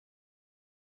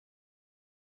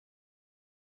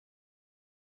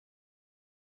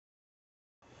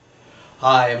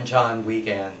Hi, I'm John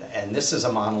Weigand, and this is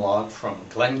a monologue from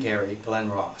Glengarry, Glen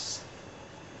Ross.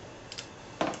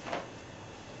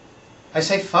 I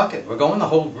say, fuck it, we're going the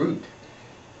whole route.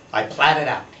 I plat it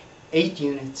out. 8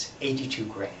 units, 82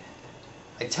 grand.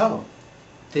 I tell them,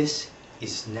 this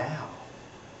is now.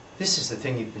 This is the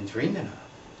thing you've been dreaming of.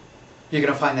 You're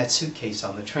going to find that suitcase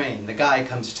on the train. The guy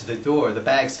comes to the door, the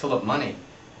bag's full of money.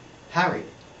 Harry,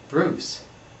 Bruce,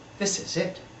 this is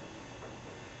it.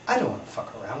 I don't want to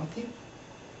fuck around with you.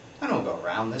 I don't go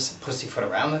around this and pussyfoot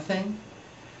around the thing.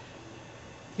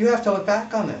 You have to look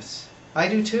back on this. I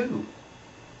do too.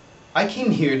 I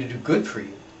came here to do good for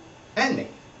you. And me.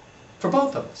 For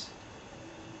both of us.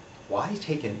 Why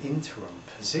take an interim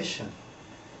position?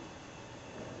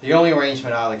 The only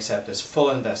arrangement I'll accept is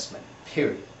full investment.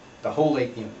 Period. The whole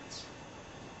 8 units.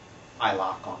 I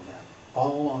lock on them.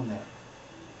 All on them.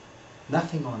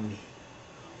 Nothing on me.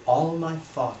 All my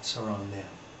thoughts are on them.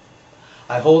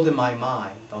 I hold in my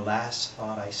mind the last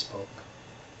thought I spoke.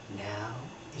 Now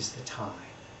is the time.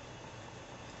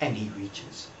 And he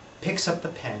reaches, picks up the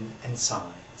pen and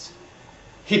signs.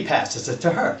 He passes it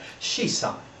to her. She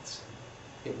signs.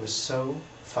 It was so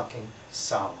fucking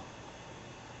solemn.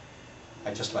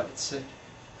 I just let it sit.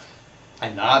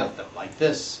 I nod at them like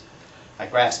this. I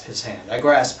grasp his hand. I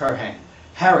grasp her hand.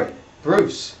 Harry,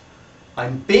 Bruce,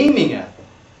 I'm beaming at them.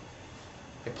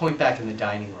 I point back in the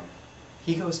dining room.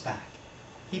 He goes back.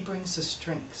 He brings us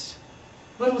drinks,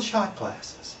 little shot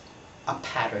glasses, a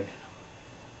pattern in them,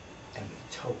 and we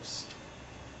toast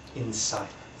in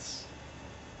silence.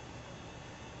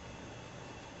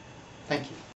 Thank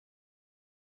you.